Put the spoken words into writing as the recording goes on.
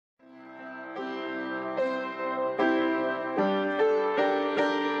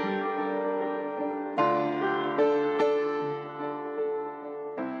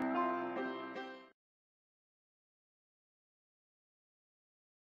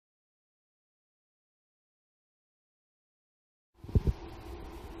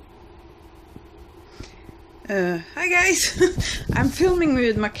Hi guys. I'm filming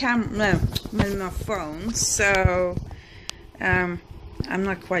with my camera, with my phone, so I'm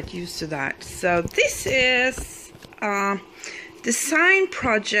not quite used to that. So this is design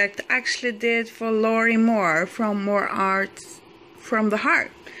project I actually did for Laurie Moore from More Arts from the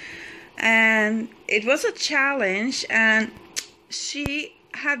Heart, and it was a challenge, and she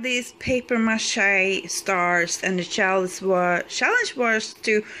had these paper mache stars, and the challenge was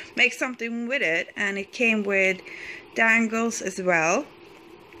to make something with it, and it came with dangles as well.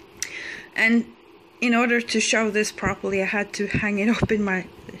 And in order to show this properly, I had to hang it up in my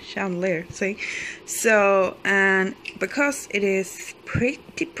chandelier, see? So, and because it is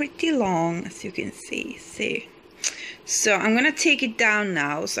pretty long, as you can see. So I'm gonna take it down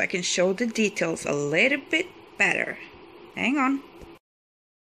now so I can show the details a little bit better. Hang on.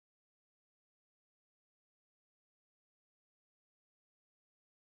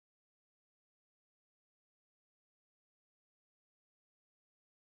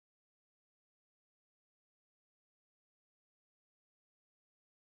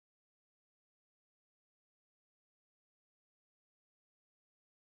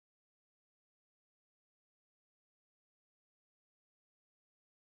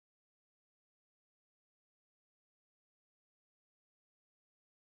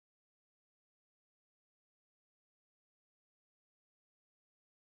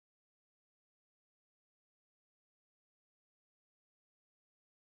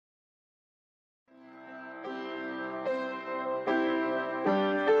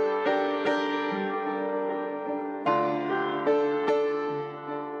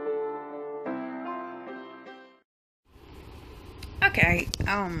 Okay,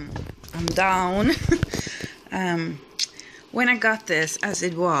 I'm down. When I got this, as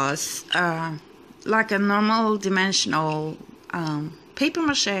it was like a normal dimensional paper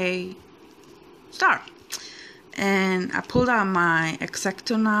mache star, and I pulled out my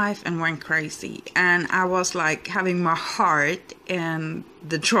X-Acto knife and went crazy, and I was like having my heart in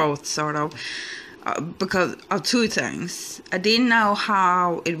the throat, sort of, because of two things. I didn't know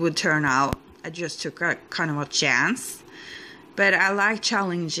how it would turn out. I just took a kind of a chance. But I like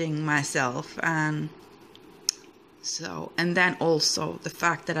challenging myself, and then also the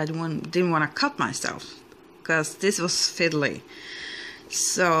fact that I didn't want to cut myself, because this was fiddly.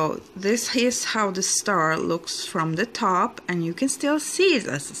 So this is how the star looks from the top, and you can still see it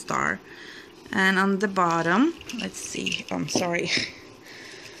as a star. And on the bottom, let's see, I'm sorry,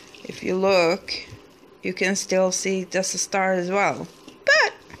 if you look, you can still see it as a star as well.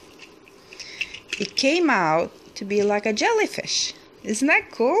 But it came out to be like a jellyfish. Isn't that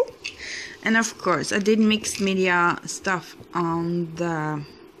cool? And of course I did mixed media stuff on the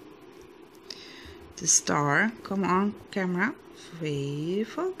star. Come on, camera, free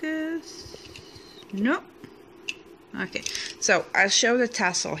focus. No. Okay, so I'll show the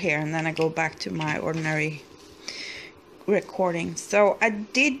tassel here, and then I go back to my ordinary recording. So I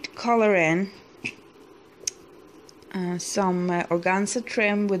did color in some organza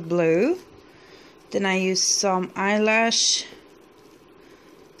trim with blue. Then I used some eyelash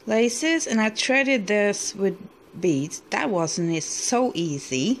laces, and I threaded this with beads. That wasn't so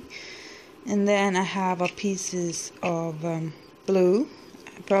easy. And then I have pieces of blue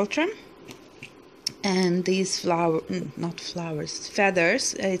pearl trim, and these feathers.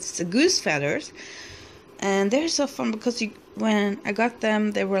 It's goose feathers, and they're so fun because when I got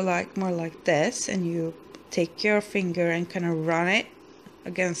them, they were like more like this, and you take your finger and kind of run it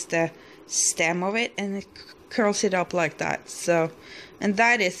against the stem of it, and it curls it up like that. So, and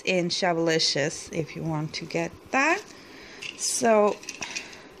that is in Shabbylishious if you want to get that. So,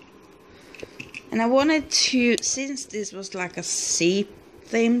 and I wanted to, since this was like a sea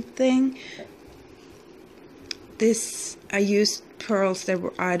theme thing, I used pearls that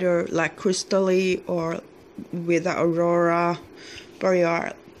were either like crystally or with the aurora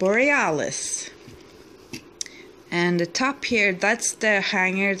borealis. And the top here, that's the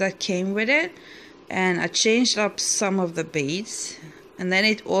hanger that came with it, and I changed up some of the beads, and then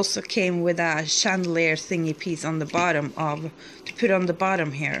it also came with a chandelier thingy piece on the bottom to put on the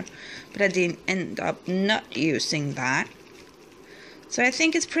bottom here, but I didn't end up not using that. So I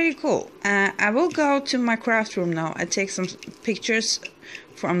think it's pretty cool. I will go to my craft room now and take some pictures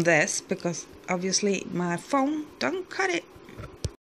from this, because obviously my phone don't cut it.